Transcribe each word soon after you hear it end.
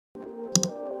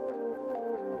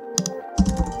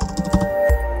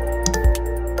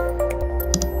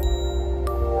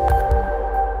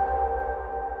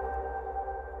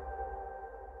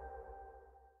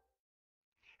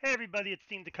everybody. It's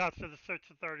Dean DaCosta, the Search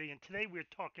Authority, and today we're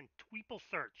talking Tweeple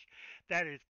Search. That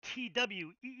is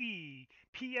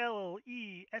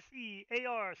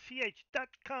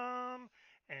TWEEPLESEARCH.com.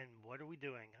 And what are we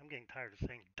doing? I'm getting tired of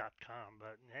saying .com,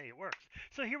 but hey, it works.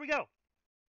 So here we go.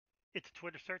 It's a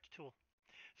Twitter search tool.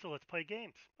 So let's play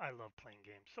games. I love playing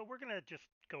games. So we're going to just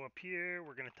go up here.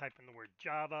 We're going to type in the word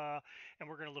Java and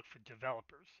we're going to look for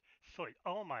developers. So,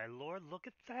 oh my lord, look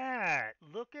at that.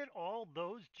 Look at all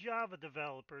those Java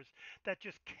developers that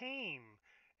just came.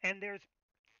 And there's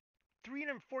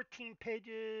 314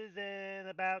 pages and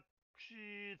about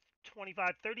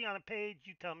 25, 30 on a page.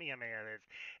 You tell me how many that is.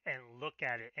 And look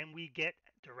at it. And we get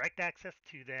direct access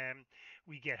to them.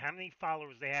 We get how many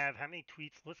followers they have, how many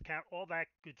tweets, list count, all that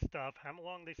good stuff, how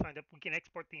long they signed up. We can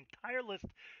export the entire list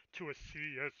to a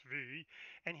CSV.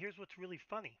 And here's what's really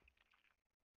funny.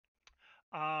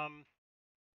 Um,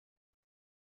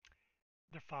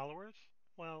 Their followers?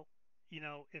 Well,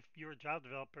 if you're a Java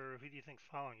developer, who do you think's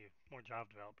following you? More Java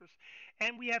developers.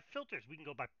 And we have filters. We can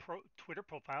go by Twitter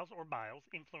profiles or bios,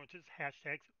 influencers,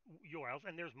 hashtags, URLs,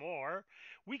 and there's more.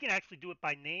 We can actually do it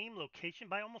by name, location,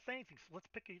 by almost anything. So let's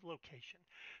pick a location.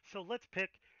 So let's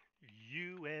pick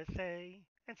USA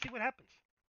and see what happens.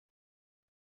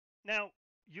 Now,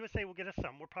 USA will get us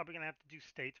some. We're probably going to have to do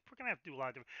states. We're going to have to do a lot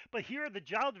of different. But here are the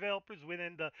Java developers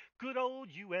within the good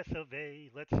old US of A.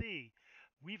 Let's see.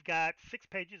 We've got 6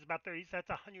 pages, about 30, so that's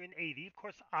 180. Of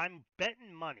course, I'm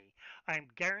betting money. I'm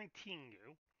guaranteeing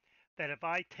you that if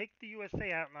I take the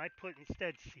USA out and I put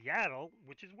instead Seattle,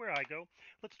 which is where I go,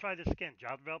 let's try this again.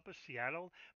 Java developers,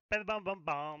 Seattle. Bam, bam, bam,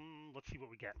 bam. Let's see what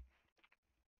we get.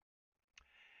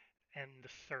 And the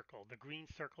circle, the green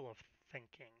circle of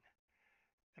thinking.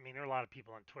 I mean, there are a lot of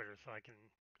people on Twitter, so I can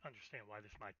understand why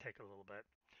this might take a little bit.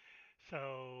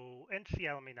 So, and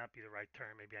Seattle may not be the right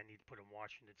term. Maybe I need to put in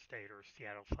Washington State or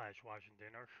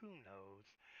Seattle/Washington or who knows.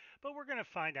 But we're going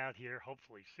to find out here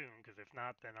hopefully soon, because if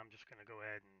not, then I'm just going to go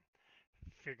ahead and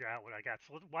figure out what I got.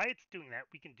 So why it's doing that,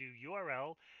 we can do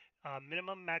URL,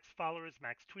 minimum max followers,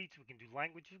 max tweets. We can do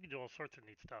languages. We can do all sorts of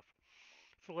neat stuff.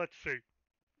 So let's see.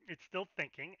 It's still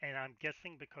thinking, and I'm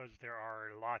guessing because there are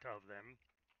a lot of them,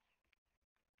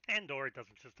 and or it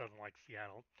doesn't like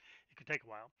Seattle. It could take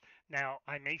a while. Now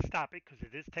I may stop it because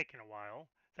it is taking a while.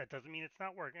 That doesn't mean it's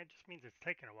not working. It just means it's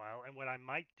taking a while. And what I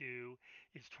might do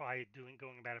is try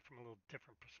going about it from a little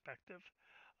different perspective.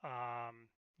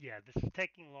 Yeah, this is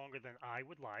taking longer than I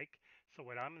would like. So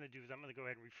what I'm going to do is I'm going to go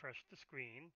ahead and refresh the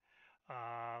screen.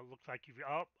 Looks like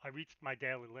I reached my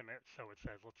daily limit. So it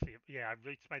says, let's see. Yeah, I've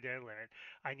reached my daily limit.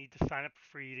 I need to sign up for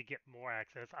free to get more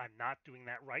access. I'm not doing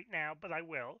that right now, but I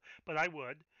will. But I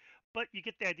would. But you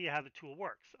get the idea how the tool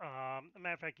works. As a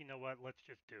matter of fact, you know what? Let's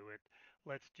just do it.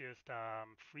 Let's just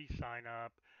free sign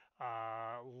up,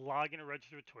 log in and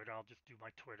register with Twitter. I'll just do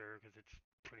my Twitter because it's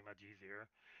pretty much easier.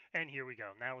 And here we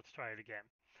go. Now let's try it again.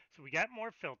 So we got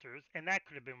more filters, and that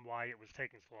could have been why it was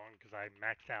taking so long because I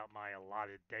maxed out my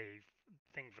allotted day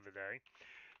thing for the day.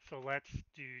 So let's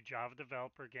do Java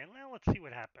developer again. Now let's see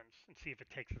what happens and see if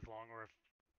it takes as long or if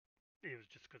it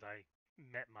was just because I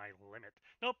met my limit.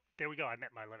 Nope, there we go. I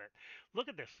met my limit. Look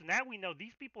at this. So now we know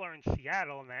these people are in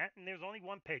Seattle and there's only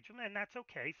one page, and that's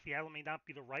okay. Seattle may not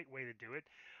be the right way to do it.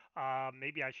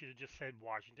 Maybe I should have just said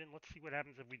Washington. Let's see what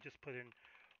happens if we just put in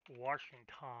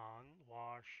Washington,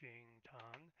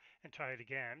 and try it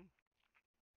again.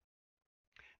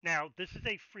 Now, this is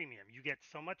a freemium. You get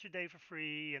so much a day for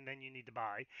free, and then you need to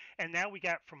buy. And now we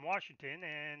got from Washington,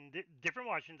 and different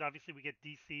Washingtons. Obviously, we get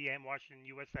D.C. and Washington,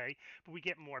 USA, but we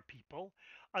get more people.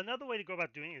 Another way to go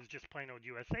about doing it is just plain old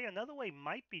USA. Another way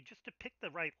might be just to pick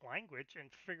the right language,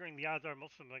 and figuring the odds are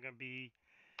most of them are going to be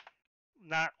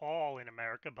not all in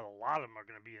America, but a lot of them are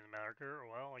going to be in America.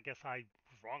 Well, I guess I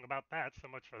was wrong about that. So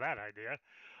much for that idea.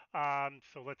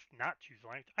 So let's not choose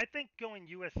language. I think going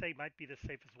USA might be the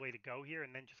safest way to go here,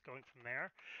 and then just going from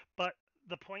there. But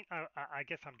the point I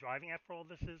guess I'm driving at for all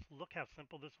this is look how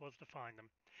simple this was to find them.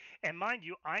 And mind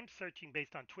you, I'm searching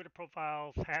based on Twitter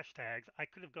profiles, hashtags. I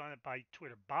could have gone it by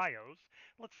Twitter bios.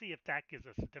 Let's see if that gives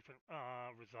us different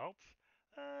results.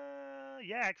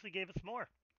 Yeah, actually gave us more.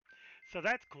 So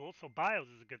that's cool. So BIOS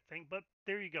is a good thing. But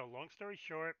there you go. Long story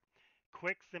short,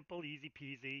 quick, simple, easy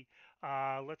peasy.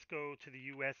 Let's go to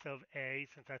the US of A,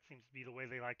 since that seems to be the way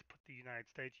they like to put the United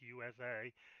States.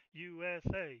 USA,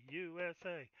 USA,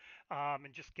 USA.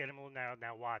 And just get them now.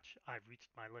 Now watch. I've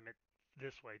reached my limit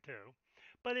this way too.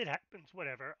 But it happens,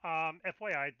 whatever.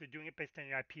 FYI, they're doing it based on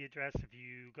your IP address. If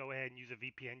you go ahead and use a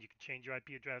VPN, you can change your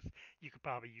IP address. You could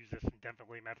probably use this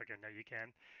indefinitely. Matter of fact, I know you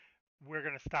can. We're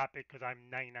going to stop it because I'm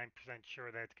 99%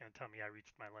 sure that it's going to tell me I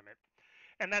reached my limit.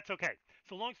 And that's okay.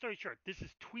 So long story short, this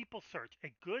is Tweeple search,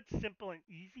 a good, simple, and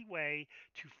easy way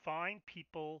to find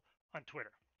people on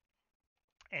Twitter.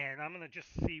 And I'm gonna just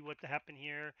see what happened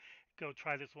here. Go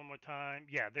try this one more time.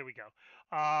 Yeah, there we go.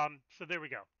 So there we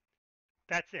go.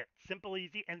 That's it. Simple,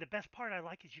 easy, and the best part I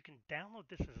like is you can download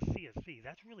this as a CSV.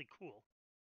 That's really cool.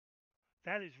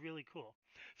 That is really cool.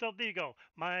 So there you go.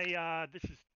 My this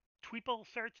is Tweeple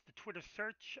Search, the Twitter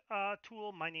search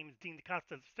tool. My name is Dean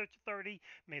DaCosta, the Search Authority.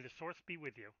 May the source be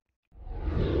with you.